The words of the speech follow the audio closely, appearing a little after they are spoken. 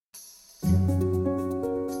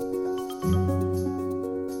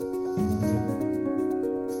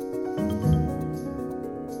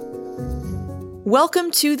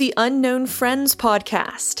Welcome to the Unknown Friends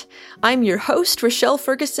podcast. I'm your host, Rochelle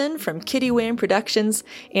Ferguson from Kitty Wham Productions,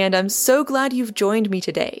 and I'm so glad you've joined me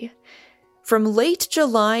today. From late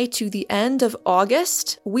July to the end of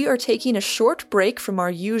August, we are taking a short break from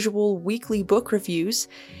our usual weekly book reviews,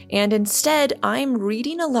 and instead I'm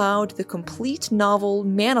reading aloud the complete novel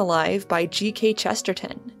Man Alive by G.K.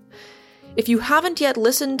 Chesterton. If you haven't yet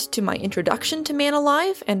listened to my introduction to Man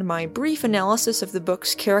Alive and my brief analysis of the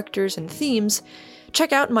book's characters and themes,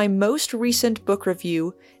 check out my most recent book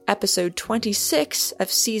review, episode 26 of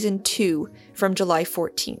season 2 from July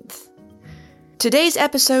 14th. Today's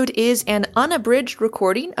episode is an unabridged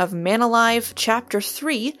recording of Man Alive Chapter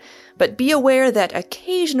 3, but be aware that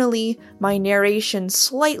occasionally my narration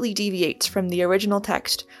slightly deviates from the original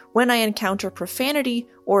text when I encounter profanity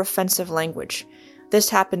or offensive language. This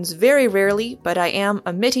happens very rarely, but I am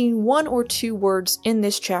omitting one or two words in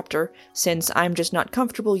this chapter since I'm just not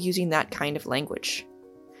comfortable using that kind of language.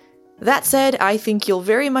 That said, I think you'll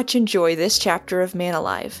very much enjoy this chapter of Man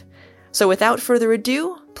Alive. So without further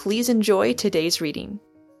ado, please enjoy today's reading.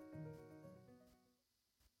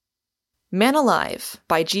 Man Alive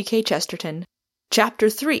by G.K. Chesterton, Chapter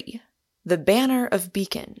 3, The Banner of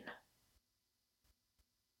Beacon.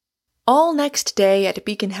 All next day at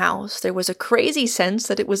Beacon House, there was a crazy sense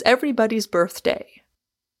that it was everybody's birthday.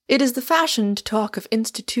 It is the fashion to talk of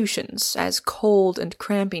institutions as cold and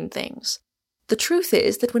cramping things. The truth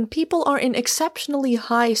is that when people are in exceptionally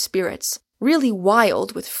high spirits, really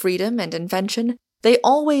wild with freedom and invention, they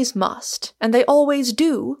always must, and they always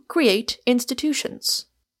do, create institutions.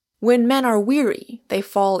 When men are weary, they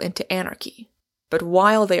fall into anarchy. But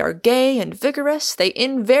while they are gay and vigorous, they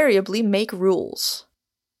invariably make rules.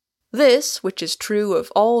 This, which is true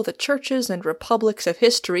of all the churches and republics of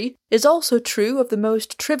history, is also true of the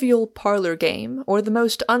most trivial parlor game or the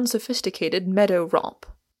most unsophisticated meadow romp.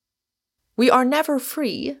 We are never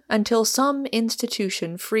free until some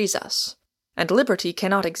institution frees us, and liberty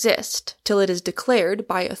cannot exist till it is declared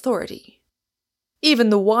by authority. Even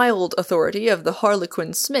the wild authority of the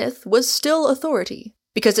Harlequin Smith was still authority,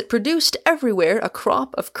 because it produced everywhere a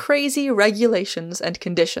crop of crazy regulations and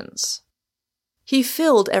conditions. He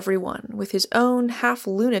filled everyone with his own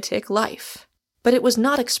half-lunatic life, but it was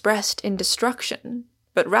not expressed in destruction,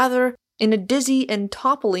 but rather in a dizzy and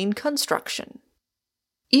toppling construction.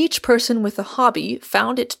 Each person with a hobby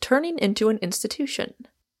found it turning into an institution.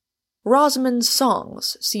 Rosamond's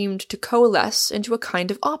songs seemed to coalesce into a kind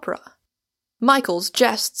of opera, Michael's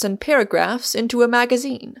jests and paragraphs into a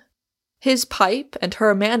magazine. His pipe and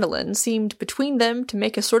her mandolin seemed between them to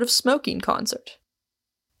make a sort of smoking concert.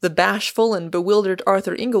 The bashful and bewildered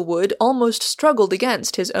Arthur Inglewood almost struggled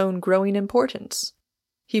against his own growing importance.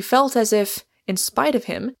 He felt as if, in spite of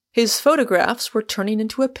him, his photographs were turning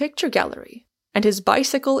into a picture gallery, and his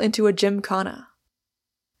bicycle into a gymkhana.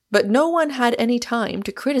 But no one had any time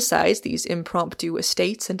to criticize these impromptu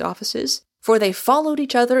estates and offices, for they followed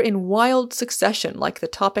each other in wild succession like the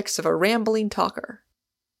topics of a rambling talker.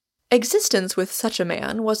 Existence with such a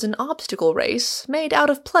man was an obstacle race made out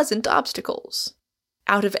of pleasant obstacles.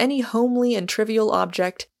 Out of any homely and trivial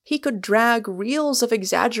object, he could drag reels of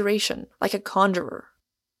exaggeration like a conjurer.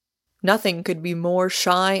 Nothing could be more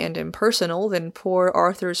shy and impersonal than poor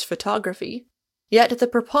Arthur's photography, yet the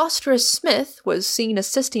preposterous Smith was seen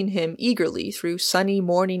assisting him eagerly through sunny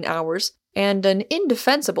morning hours, and an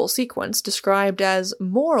indefensible sequence described as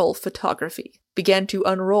moral photography began to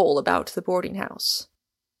unroll about the boarding-house.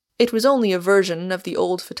 It was only a version of the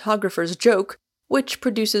old photographer's joke, which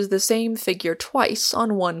produces the same figure twice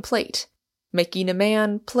on one plate, making a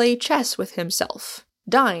man play chess with himself,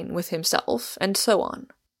 dine with himself, and so on.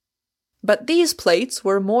 But these plates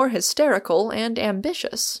were more hysterical and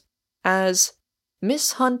ambitious, as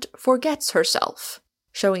Miss Hunt forgets herself,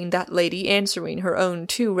 showing that lady answering her own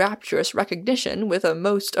too rapturous recognition with a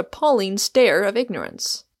most appalling stare of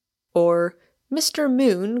ignorance, or Mr.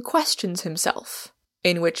 Moon questions himself,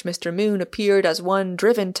 in which Mr. Moon appeared as one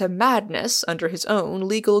driven to madness under his own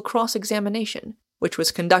legal cross-examination, which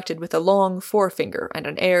was conducted with a long forefinger and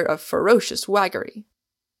an air of ferocious waggery.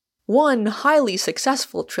 One highly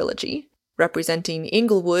successful trilogy, representing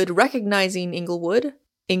Inglewood recognizing Inglewood,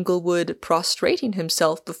 Inglewood prostrating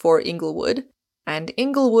himself before Inglewood, and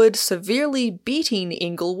Inglewood severely beating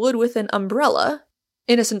Inglewood with an umbrella,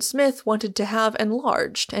 Innocent Smith wanted to have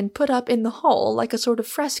enlarged and put up in the hall like a sort of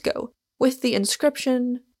fresco, with the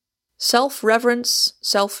inscription, "Self-reverence,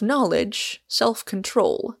 self-knowledge,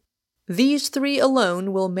 self-control. These three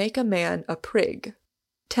alone will make a man a prig."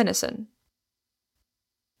 Tennyson.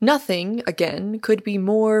 Nothing, again, could be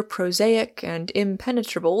more prosaic and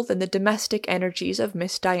impenetrable than the domestic energies of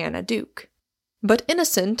Miss Diana Duke. But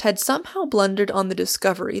Innocent had somehow blundered on the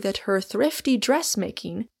discovery that her thrifty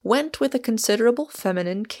dressmaking went with a considerable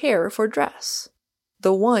feminine care for dress,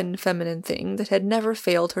 the one feminine thing that had never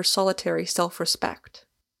failed her solitary self-respect.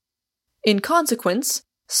 In consequence,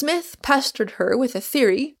 Smith pestered her with a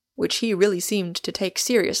theory, which he really seemed to take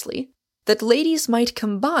seriously, that ladies might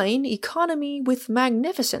combine economy with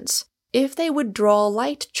magnificence if they would draw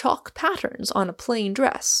light chalk patterns on a plain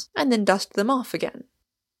dress and then dust them off again.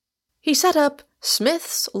 He set up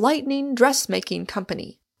Smith's Lightning Dressmaking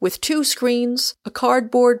Company, with 2 screens, a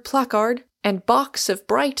cardboard placard, and box of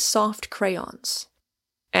bright, soft crayons.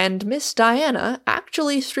 And Miss Diana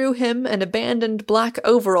actually threw him an abandoned black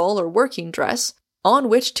overall or working dress on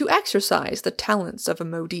which to exercise the talents of a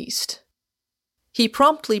modiste. He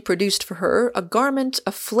promptly produced for her a garment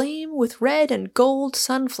aflame with red and gold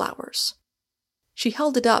sunflowers. She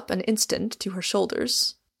held it up an instant to her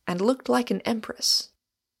shoulders, and looked like an empress.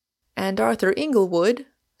 And Arthur Inglewood,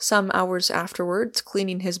 some hours afterwards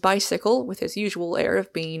cleaning his bicycle with his usual air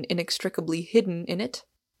of being inextricably hidden in it,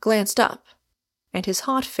 glanced up, and his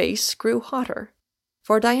hot face grew hotter,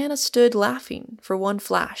 for Diana stood laughing for one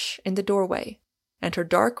flash in the doorway, and her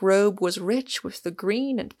dark robe was rich with the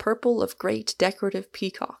green and purple of great decorative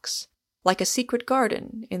peacocks, like a secret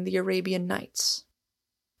garden in the Arabian Nights.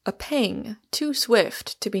 A pang, too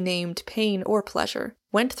swift to be named pain or pleasure,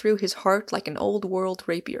 went through his heart like an old-world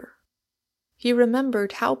rapier. He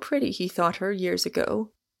remembered how pretty he thought her years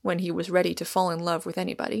ago, when he was ready to fall in love with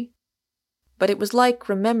anybody. But it was like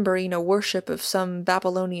remembering a worship of some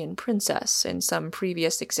Babylonian princess in some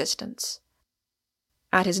previous existence.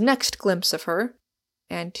 At his next glimpse of her,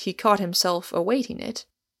 and he caught himself awaiting it,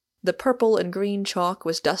 the purple and green chalk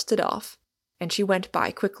was dusted off, and she went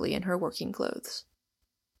by quickly in her working clothes.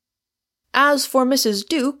 As for Mrs.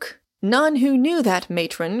 Duke, none who knew that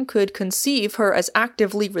matron could conceive her as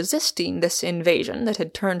actively resisting this invasion that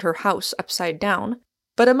had turned her house upside down,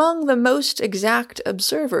 but among the most exact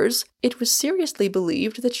observers, it was seriously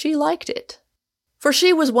believed that she liked it. For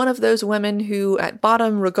she was one of those women who at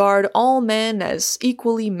bottom regard all men as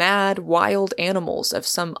equally mad, wild animals of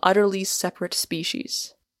some utterly separate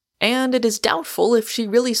species. And it is doubtful if she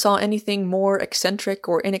really saw anything more eccentric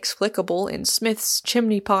or inexplicable in Smith's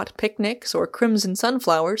chimney pot picnics or crimson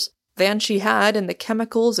sunflowers than she had in the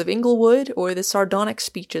chemicals of Inglewood or the sardonic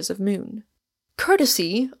speeches of Moon.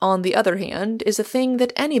 Courtesy, on the other hand, is a thing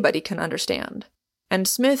that anybody can understand, and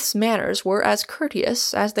Smith's manners were as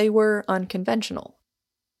courteous as they were unconventional.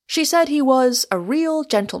 She said he was a real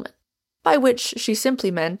gentleman, by which she simply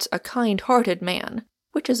meant a kind-hearted man,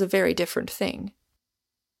 which is a very different thing.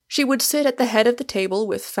 She would sit at the head of the table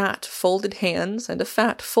with fat, folded hands and a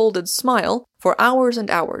fat, folded smile for hours and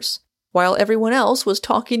hours, while everyone else was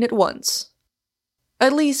talking at once.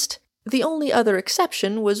 At least, the only other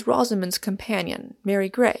exception was Rosamond's companion, Mary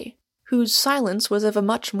Grey, whose silence was of a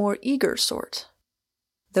much more eager sort.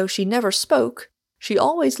 Though she never spoke, she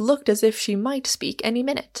always looked as if she might speak any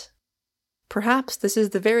minute. Perhaps this is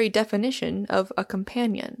the very definition of a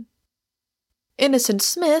companion. Innocent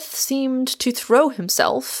Smith seemed to throw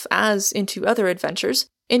himself, as into other adventures,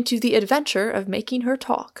 into the adventure of making her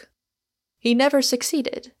talk. He never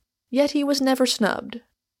succeeded, yet he was never snubbed.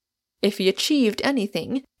 If he achieved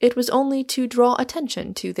anything, it was only to draw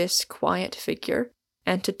attention to this quiet figure,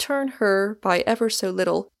 and to turn her, by ever so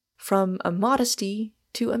little, from a modesty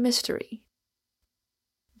to a mystery.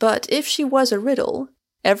 But if she was a riddle,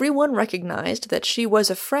 everyone recognized that she was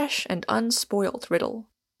a fresh and unspoiled riddle,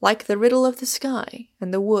 like the riddle of the sky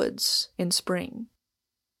and the woods in spring.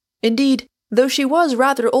 Indeed, though she was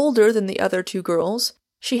rather older than the other 2 girls,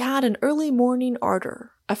 she had an early morning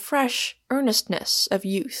ardor, a fresh earnestness of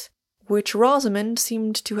youth, which Rosamond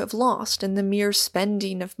seemed to have lost in the mere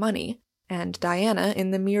spending of money, and Diana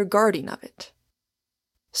in the mere guarding of it.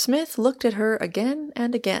 Smith looked at her again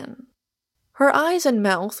and again. Her eyes and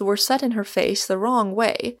mouth were set in her face the wrong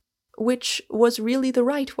way, which was really the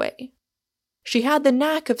right way. She had the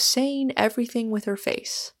knack of saying everything with her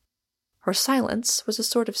face. Her silence was a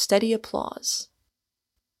sort of steady applause.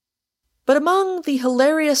 But among the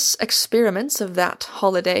hilarious experiments of that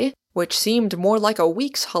holiday, which seemed more like a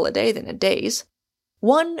week's holiday than a day's,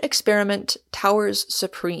 one experiment towers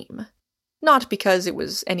supreme, not because it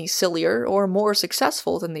was any sillier or more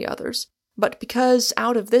successful than the others, but because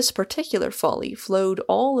out of this particular folly flowed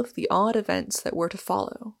all of the odd events that were to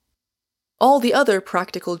follow. All the other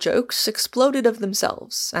practical jokes exploded of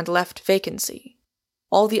themselves and left vacancy.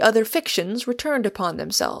 All the other fictions returned upon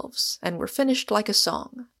themselves and were finished like a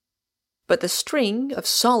song. But the string of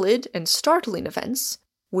solid and startling events,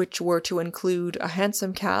 which were to include a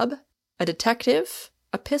hansom cab, a detective,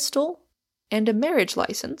 a pistol, and a marriage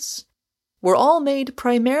license, were all made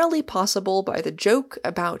primarily possible by the joke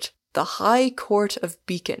about the High Court of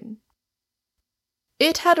Beacon.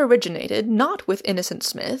 It had originated not with Innocent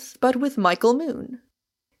Smith, but with Michael Moon.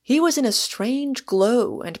 He was in a strange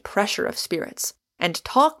glow and pressure of spirits, and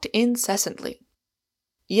talked incessantly.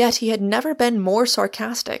 Yet he had never been more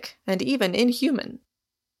sarcastic, and even inhuman.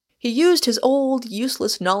 He used his old,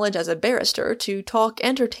 useless knowledge as a barrister to talk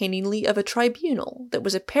entertainingly of a tribunal that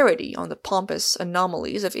was a parody on the pompous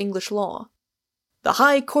anomalies of English law. The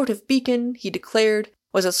High Court of Beacon, he declared,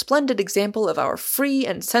 was a splendid example of our free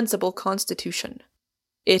and sensible constitution.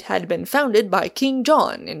 It had been founded by King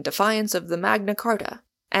John in defiance of the Magna Carta,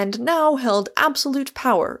 and now held absolute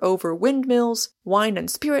power over windmills, wine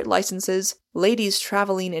and spirit licenses, ladies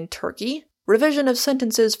traveling in Turkey, revision of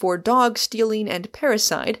sentences for dog stealing and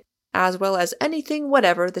parricide, as well as anything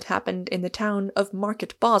whatever that happened in the town of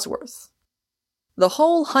Market Bosworth. The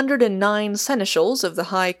whole 109 seneschals of the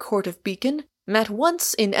High Court of Beacon met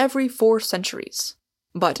once in every 4 centuries.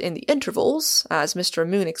 But in the intervals, as Mr.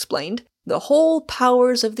 Moon explained, the whole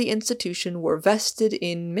powers of the institution were vested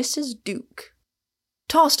in Mrs. Duke.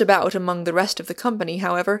 Tossed about among the rest of the company,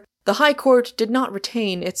 however, the High Court did not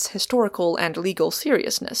retain its historical and legal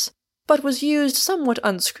seriousness, but was used somewhat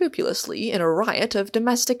unscrupulously in a riot of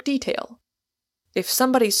domestic detail. If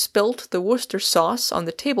somebody spilt the Worcester sauce on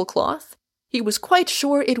the tablecloth, he was quite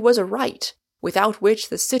sure it was a right, without which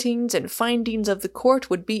the sittings and findings of the court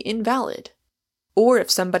would be invalid. Or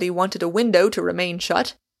if somebody wanted a window to remain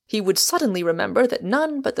shut, he would suddenly remember that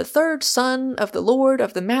none but the 3rd son of the Lord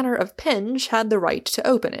of the Manor of Penge had the right to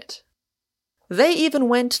open it. They even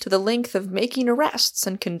went to the length of making arrests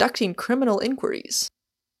and conducting criminal inquiries.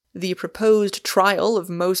 The proposed trial of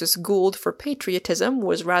Moses Gould for patriotism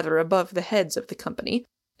was rather above the heads of the company,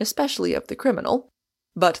 especially of the criminal,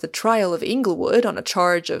 but the trial of Inglewood on a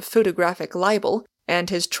charge of photographic libel, and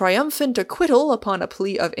his triumphant acquittal upon a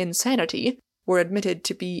plea of insanity, were admitted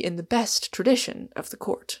to be in the best tradition of the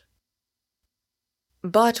court.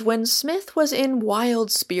 But when Smith was in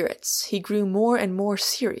wild spirits, he grew more and more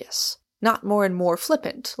serious, not more and more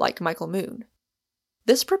flippant like Michael Moon.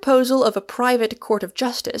 This proposal of a private court of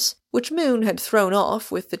justice, which Moon had thrown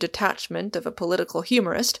off with the detachment of a political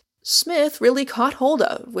humorist, Smith really caught hold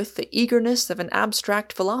of with the eagerness of an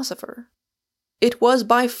abstract philosopher. It was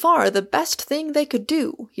by far the best thing they could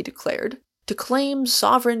do, he declared, to claim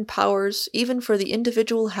sovereign powers even for the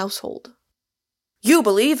individual household. "You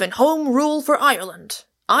believe in home rule for Ireland.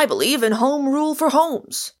 I believe in home rule for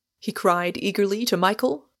homes," he cried eagerly to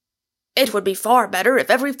Michael. "It would be far better if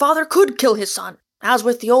every father could kill his son, as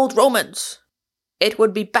with the old Romans. It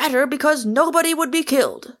would be better because nobody would be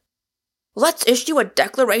killed. Let's issue a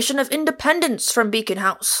Declaration of Independence from Beacon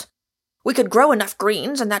House. We could grow enough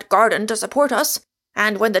greens in that garden to support us,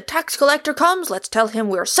 and when the tax collector comes, let's tell him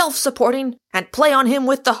we're self-supporting and play on him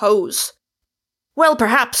with the hose. Well,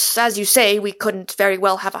 perhaps, as you say, we couldn't very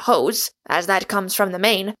well have a hose, as that comes from the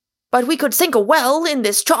main, but we could sink a well in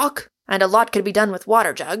this chalk, and a lot could be done with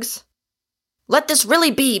water jugs. Let this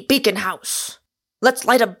really be Beacon House. Let's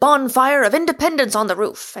light a bonfire of independence on the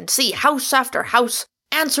roof, and see house after house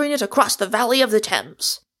answering it across the valley of the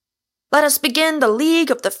Thames. Let us begin the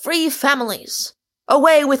League of the Free Families.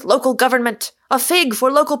 Away with local government, a fig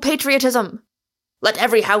for local patriotism. Let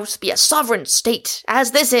every house be a sovereign state,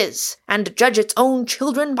 as this is, and judge its own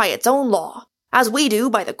children by its own law, as we do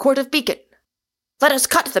by the Court of Beacon. Let us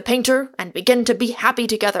cut the painter and begin to be happy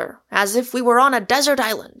together, as if we were on a desert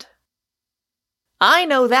island." "I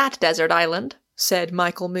know that desert island," said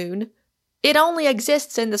Michael Moon. "It only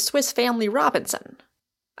exists in the Swiss Family Robinson.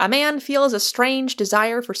 A man feels a strange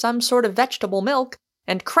desire for some sort of vegetable milk,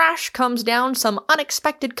 and crash comes down some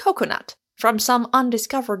unexpected coconut from some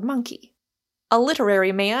undiscovered monkey. A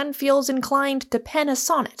literary man feels inclined to pen a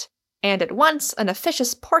sonnet, and at once an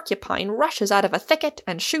officious porcupine rushes out of a thicket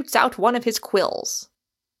and shoots out one of his quills."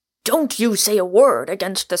 "Don't you say a word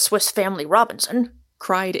against the Swiss Family Robinson,"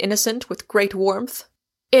 cried Innocent with great warmth.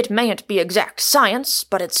 "It mayn't be exact science,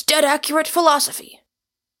 but it's dead accurate philosophy.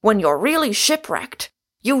 When you're really shipwrecked,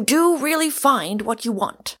 you do really find what you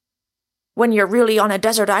want. When you're really on a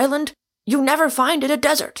desert island, you never find it a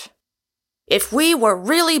desert. If we were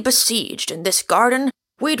really besieged in this garden,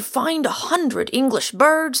 we'd find 100 English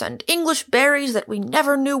birds and English berries that we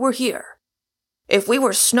never knew were here. If we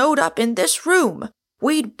were snowed up in this room,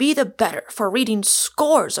 we'd be the better for reading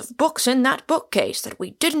scores of books in that bookcase that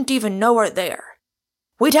we didn't even know are there.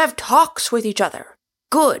 We'd have talks with each other,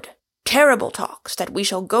 good, terrible talks that we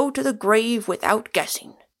shall go to the grave without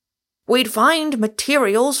guessing. We'd find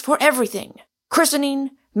materials for everything,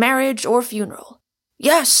 christening, marriage, or funeral.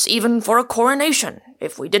 Yes, even for a coronation,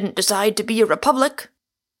 if we didn't decide to be a republic."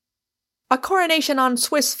 A coronation on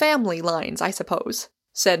Swiss family lines, I suppose,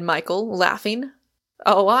 said Michael, laughing.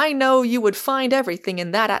 Oh, I know you would find everything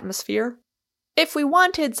in that atmosphere. If we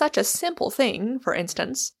wanted such a simple thing, for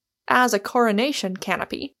instance, as a coronation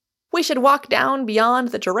canopy, we should walk down beyond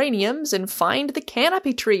the geraniums and find the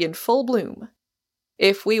canopy tree in full bloom.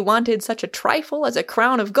 If we wanted such a trifle as a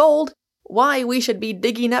crown of gold, why, we should be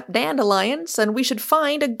digging up dandelions, and we should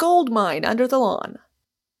find a gold mine under the lawn.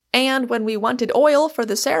 And when we wanted oil for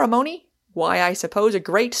the ceremony, why, I suppose a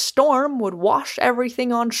great storm would wash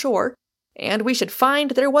everything on shore, and we should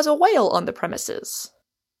find there was a whale on the premises.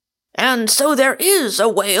 And so there is a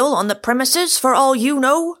whale on the premises, for all you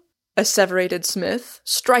know, asseverated Smith,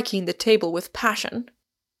 striking the table with passion.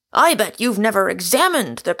 I bet you've never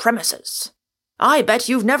examined the premises. I bet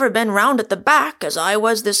you've never been round at the back, as I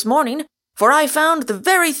was this morning, for I found the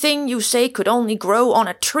very thing you say could only grow on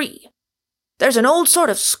a tree. There's an old sort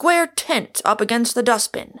of square tent up against the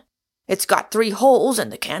dustbin. It's got 3 holes in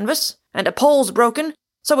the canvas, and a pole's broken,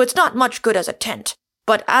 so it's not much good as a tent.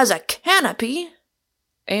 But as a canopy—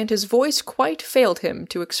 And his voice quite failed him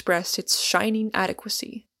to express its shining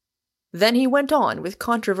adequacy. Then he went on with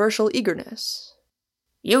controversial eagerness.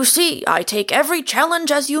 You see, I take every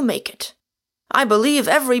challenge as you make it. I believe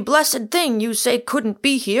every blessed thing you say couldn't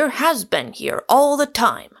be here has been here all the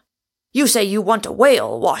time. You say you want a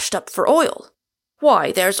whale washed up for oil.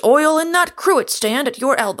 Why, there's oil in that cruet stand at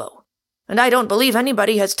your elbow, and I don't believe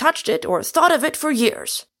anybody has touched it or thought of it for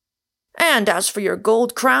years. And as for your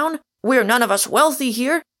gold crown, we're none of us wealthy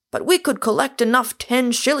here, but we could collect enough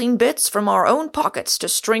 10-shilling bits from our own pockets to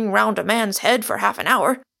string round a man's head for half an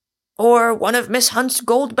hour. Or one of Miss Hunt's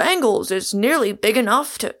gold bangles is nearly big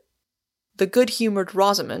enough to— The good-humored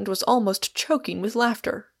Rosamond was almost choking with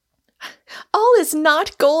laughter. All is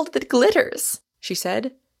not gold that glitters, she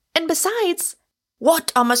said. And besides—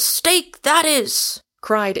 What a mistake that is,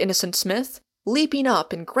 cried Innocent Smith, leaping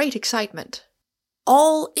up in great excitement.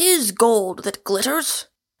 All is gold that glitters,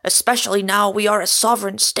 especially now we are a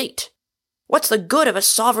sovereign state. What's the good of a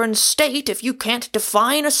sovereign state if you can't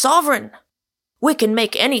define a sovereign? We can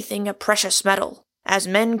make anything a precious metal, as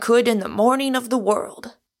men could in the morning of the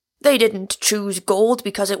world. They didn't choose gold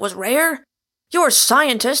because it was rare. Your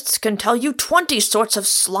scientists can tell you 20 sorts of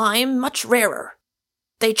slime much rarer.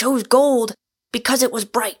 They chose gold because it was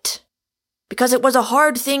bright, because it was a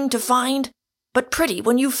hard thing to find, but pretty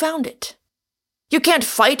when you found it. You can't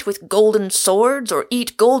fight with golden swords or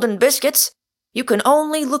eat golden biscuits. You can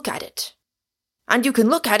only look at it. And you can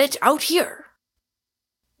look at it out here.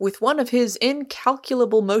 With one of his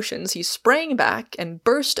incalculable motions, he sprang back and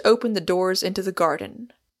burst open the doors into the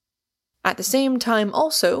garden. At the same time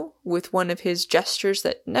also, with one of his gestures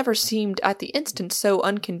that never seemed at the instant so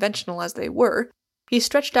unconventional as they were, he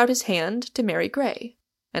stretched out his hand to Mary Grey,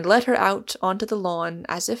 and led her out onto the lawn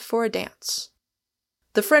as if for a dance.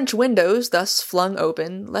 The French windows, thus flung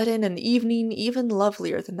open, let in an evening even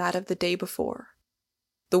lovelier than that of the day before.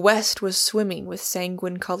 The west was swimming with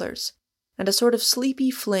sanguine colors, and a sort of sleepy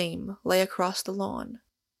flame lay across the lawn.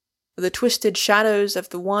 The twisted shadows of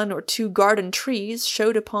the 1 or 2 garden trees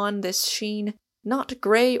showed upon this sheen not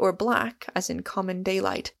grey or black as in common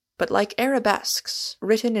daylight, but like arabesques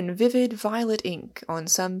written in vivid violet ink on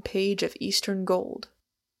some page of eastern gold.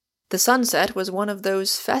 The sunset was one of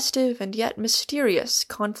those festive and yet mysterious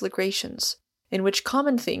conflagrations, in which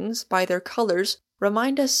common things, by their colors,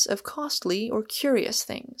 remind us of costly or curious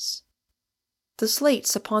things. The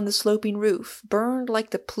slates upon the sloping roof burned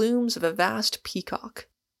like the plumes of a vast peacock,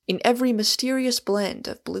 in every mysterious blend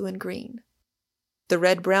of blue and green. The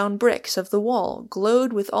red-brown bricks of the wall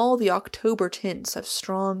glowed with all the October tints of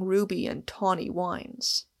strong ruby and tawny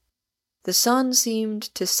wines. The sun seemed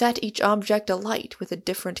to set each object alight with a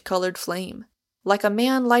different colored flame, like a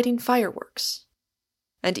man lighting fireworks.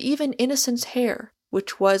 And even Innocent's hair,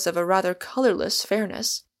 which was of a rather colorless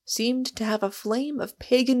fairness, seemed to have a flame of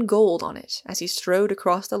pagan gold on it as he strode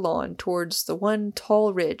across the lawn towards the one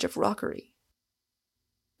tall ridge of rockery.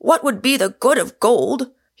 What would be the good of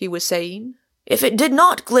gold, he was saying, if it did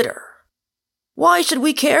not glitter? Why should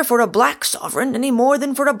we care for a black sovereign any more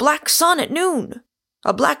than for a black sun at noon?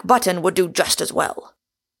 A black button would do just as well.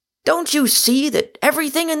 Don't you see that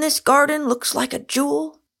everything in this garden looks like a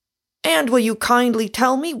jewel? And will you kindly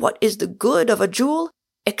tell me what is the good of a jewel,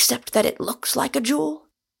 except that it looks like a jewel?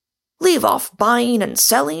 Leave off buying and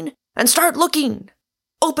selling, and start looking.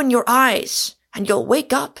 Open your eyes, and you'll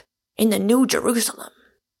wake up in the New Jerusalem.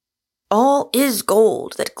 All is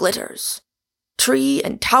gold that glitters. Tree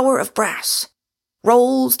and tower of brass.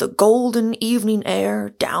 Rolls the golden evening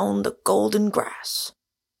air down the golden grass.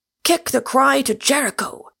 Kick the cry to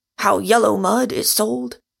Jericho, how yellow mud is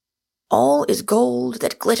sold. All is gold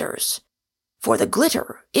that glitters, for the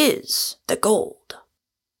glitter is the gold."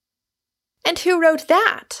 "And who wrote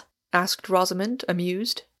that?" asked Rosamond,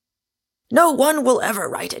 amused. "No one will ever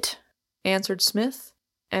write it," answered Smith,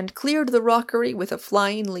 and cleared the rockery with a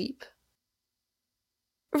flying leap.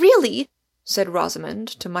 "Really," said Rosamond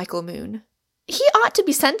to Michael Moon, "he ought to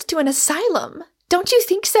be sent to an asylum. Don't you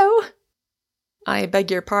think so?" "I beg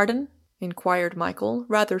your pardon?" inquired Michael,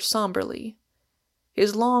 rather somberly.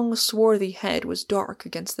 His long, swarthy head was dark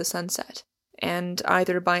against the sunset, and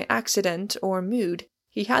either by accident or mood,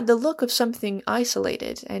 he had the look of something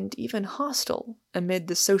isolated and even hostile amid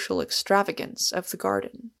the social extravagance of the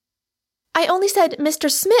garden. "I only said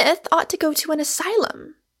Mr. Smith ought to go to an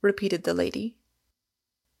asylum," repeated the lady.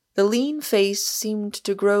 The lean face seemed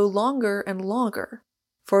to grow longer and longer,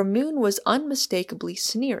 for Moon was unmistakably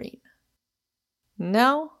sneering.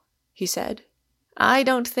 "No," he said, "I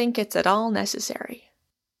don't think it's at all necessary."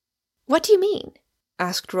 "What do you mean?"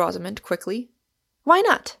 asked Rosamond quickly. "Why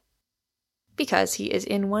not?" "Because he is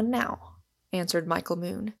in one now," answered Michael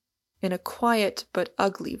Moon, in a quiet but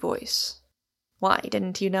ugly voice. "Why,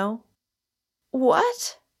 didn't you know?"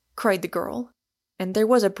 "What?" cried the girl, and there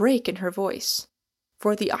was a break in her voice,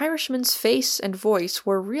 for the Irishman's face and voice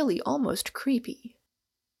were really almost creepy.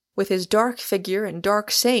 With his dark figure and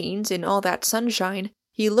dark sayings in all that sunshine,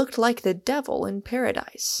 he looked like the devil in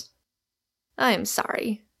paradise. "I'm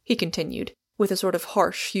sorry," he continued, with a sort of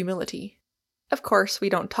harsh humility. "Of course, we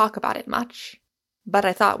don't talk about it much, but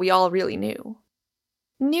I thought we all really knew."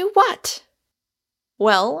 "Knew what?"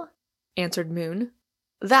 "Well," answered Moon,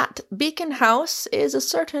 "that Beacon House is a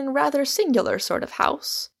certain rather singular sort of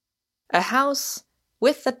house. A house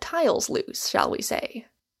with the tiles loose, shall we say.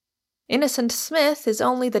 Innocent Smith is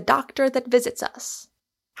only the doctor that visits us.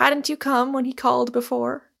 Hadn't you come when he called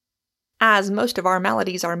before? As most of our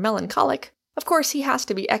maladies are melancholic, of course he has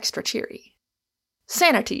to be extra cheery.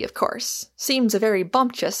 Sanity, of course, seems a very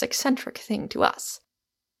bumptious, eccentric thing to us.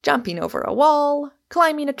 Jumping over a wall,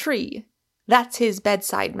 climbing a tree, that's his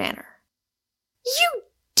bedside manner." "You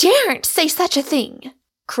daren't say such a thing!"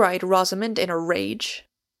 cried Rosamond in a rage.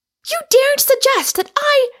 "You daren't suggest that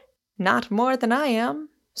I—" "Not more than I am,"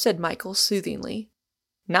 said Michael soothingly.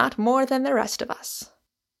 "Not more than the rest of us.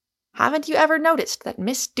 Haven't you ever noticed that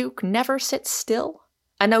Miss Duke never sits still?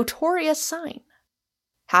 A notorious sign.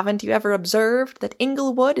 Haven't you ever observed that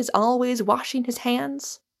Inglewood is always washing his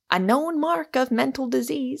hands? A known mark of mental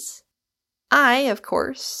disease. I, of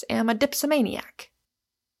course, am a dipsomaniac."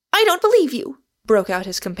 "I don't believe you," broke out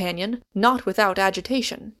his companion, not without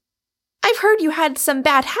agitation. "I've heard you had some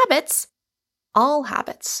bad habits." "All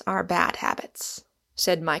habits are bad habits,"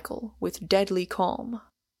 said Michael with deadly calm.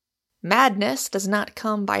 "Madness does not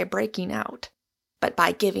come by breaking out, but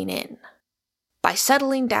by giving in. By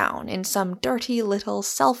settling down in some dirty little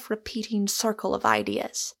self-repeating circle of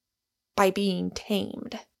ideas. By being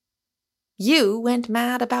tamed. You went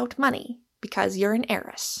mad about money because you're an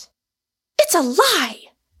heiress." "It's a lie!"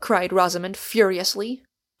 cried Rosamond furiously.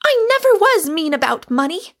 "I never was mean about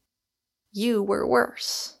money." "You were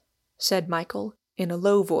worse," said Michael, in a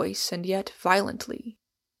low voice and yet violently.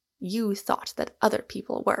 "You thought that other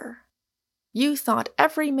people were. You thought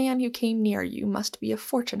every man who came near you must be a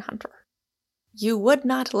fortune hunter. You would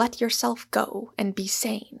not let yourself go and be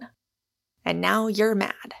sane. And now you're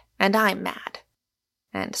mad, and I'm mad.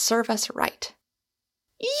 And serve us right."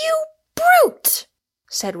 "You brute!"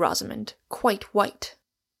 said Rosamond, quite white.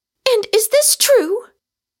 "And is this true?"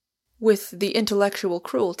 With the intellectual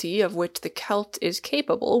cruelty of which the Celt is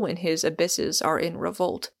capable when his abysses are in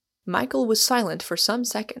revolt, Michael was silent for some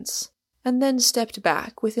seconds, and then stepped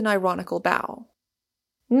back with an ironical bow.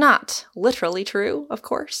 "Not literally true, of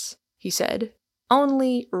course," he said,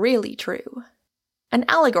 "only really true. An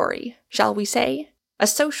allegory, shall we say? A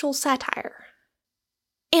social satire."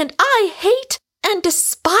 "And I hate and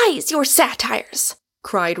despise your satires!"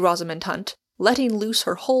 cried Rosamond Hunt, letting loose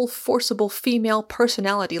her whole forcible female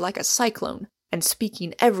personality like a cyclone, and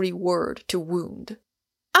speaking every word to wound.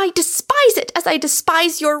 "I despise it as I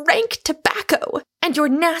despise your rank tobacco, and your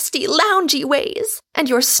nasty loungy ways, and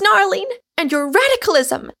your snarling, and your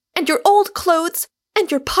radicalism, and your old clothes,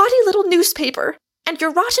 and your potty little newspaper, and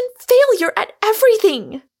your rotten failure at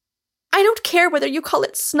everything. I don't care whether you call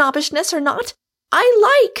it snobbishness or not. I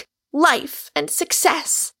like life and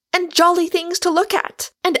success, and jolly things to look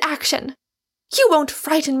at, and action. You won't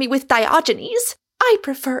frighten me with Diogenes. I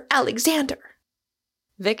prefer Alexander."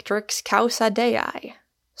 "Victrix causa Dei,"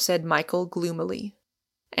 said Michael gloomily.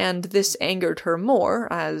 And this angered her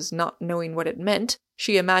more, as, not knowing what it meant,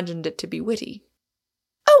 she imagined it to be witty.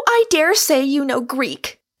 "Oh, I dare say you know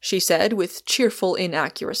Greek," she said with cheerful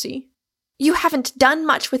inaccuracy. "You haven't done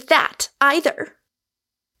much with that, either."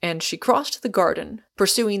 and she crossed the garden,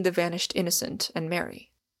 pursuing the vanished innocent and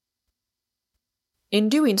Mary. In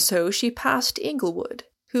doing so, she passed Inglewood,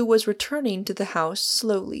 who was returning to the house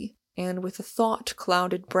slowly and with a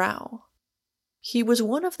thought-clouded brow. He was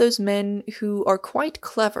one of those men who are quite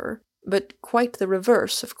clever, but quite the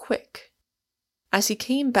reverse of quick. As he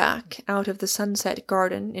came back out of the sunset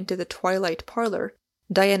garden into the twilight parlor,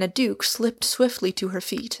 Diana Duke slipped swiftly to her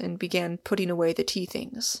feet and began putting away the tea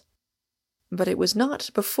things. But it was not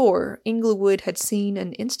before Inglewood had seen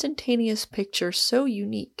an instantaneous picture so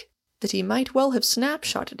unique that he might well have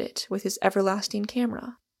snapshotted it with his everlasting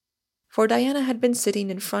camera. For Diana had been sitting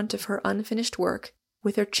in front of her unfinished work,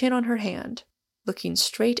 with her chin on her hand, looking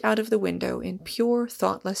straight out of the window in pure,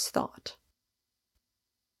 thoughtless thought.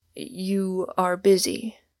 "You are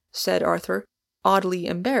busy," said Arthur, oddly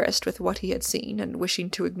embarrassed with what he had seen and wishing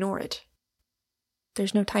to ignore it.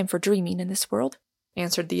 "There's no time for dreaming in this world,"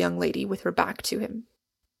 answered the young lady with her back to him.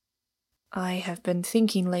 "I have been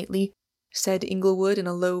thinking lately," said Inglewood in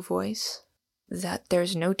a low voice, "that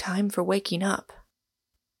there's no time for waking up."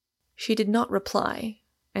 She did not reply,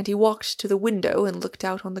 and he walked to the window and looked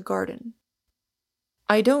out on the garden.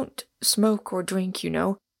 "I don't smoke or drink, you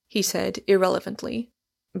know," he said irrelevantly,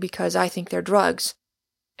 "because I think they're drugs.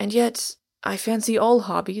 And yet, I fancy all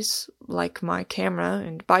hobbies, like my camera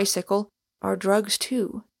and bicycle, are drugs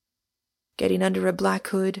too. Getting under a black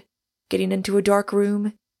hood, getting into a dark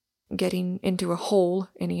room, getting into a hole,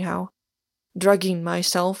 anyhow, drugging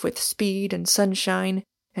myself with speed and sunshine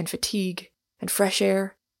and fatigue and fresh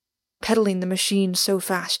air, pedaling the machine so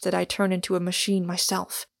fast that I turn into a machine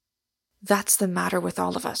myself. That's the matter with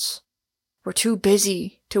all of us. We're too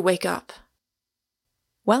busy to wake up."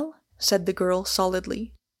 "Well," said the girl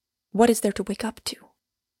solidly, "what is there to wake up to?"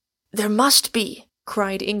 "There must be,"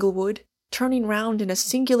 cried Inglewood, turning round in a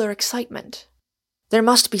singular excitement. "There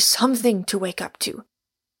must be something to wake up to.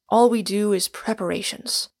 All we do is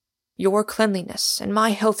preparations. Your cleanliness and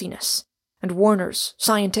my healthiness, and Warner's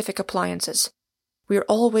scientific appliances. We are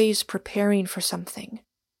always preparing for something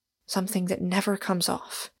that never comes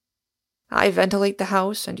off. I ventilate the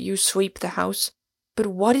house and you sweep the house, but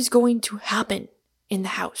what is going to happen in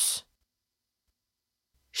the house?"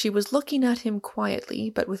 She was looking at him quietly,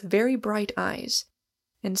 but with very bright eyes,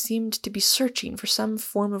 and seemed to be searching for some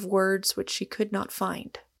form of words which she could not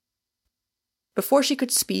find. Before she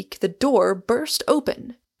could speak, the door burst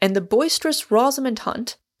open, and the boisterous Rosamond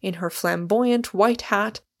Hunt, in her flamboyant white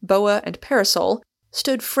hat, boa, and parasol,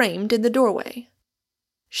 stood framed in the doorway.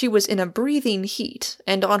 She was in a breathing heat,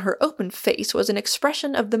 and on her open face was an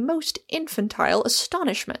expression of the most infantile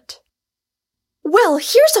astonishment. "Well,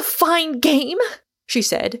 here's a fine game," she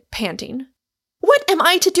said, panting. "What am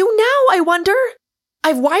I to do now, I wonder?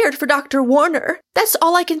 I've wired for Dr. Warner. That's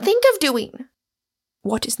all I can think of doing."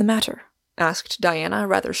 "What is the matter?" asked Diana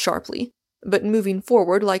rather sharply, but moving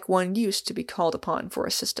forward like one used to be called upon for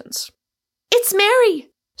assistance. "It's Mary,"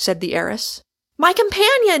 said the heiress. "My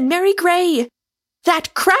companion, Mary Gray.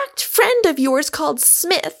 That cracked friend of yours called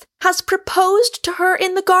Smith has proposed to her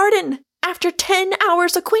in the garden after 10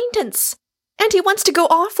 hours' acquaintance, and he wants to go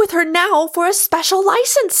off with her now for a special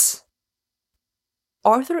license."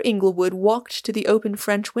 Arthur Inglewood walked to the open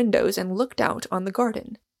French windows and looked out on the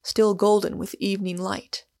garden, still golden with evening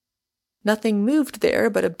light. Nothing moved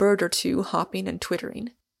there but a bird or two hopping and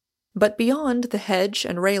twittering. But beyond the hedge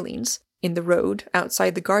and railings, in the road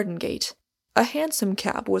outside the garden gate, a hansom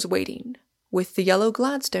cab was waiting, with the yellow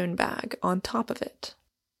Gladstone bag on top of it.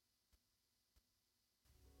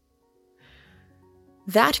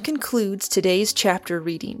 That concludes today's chapter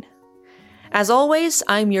reading. As always,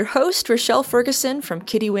 I'm your host, Rochelle Ferguson from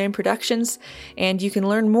Kitty Wham Productions, and you can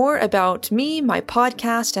learn more about me, my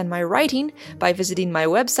podcast, and my writing by visiting my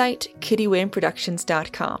website,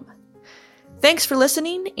 kittywhamproductions.com. Thanks for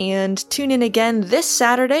listening, and tune in again this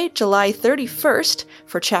Saturday, July 31st,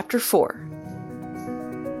 for Chapter 4.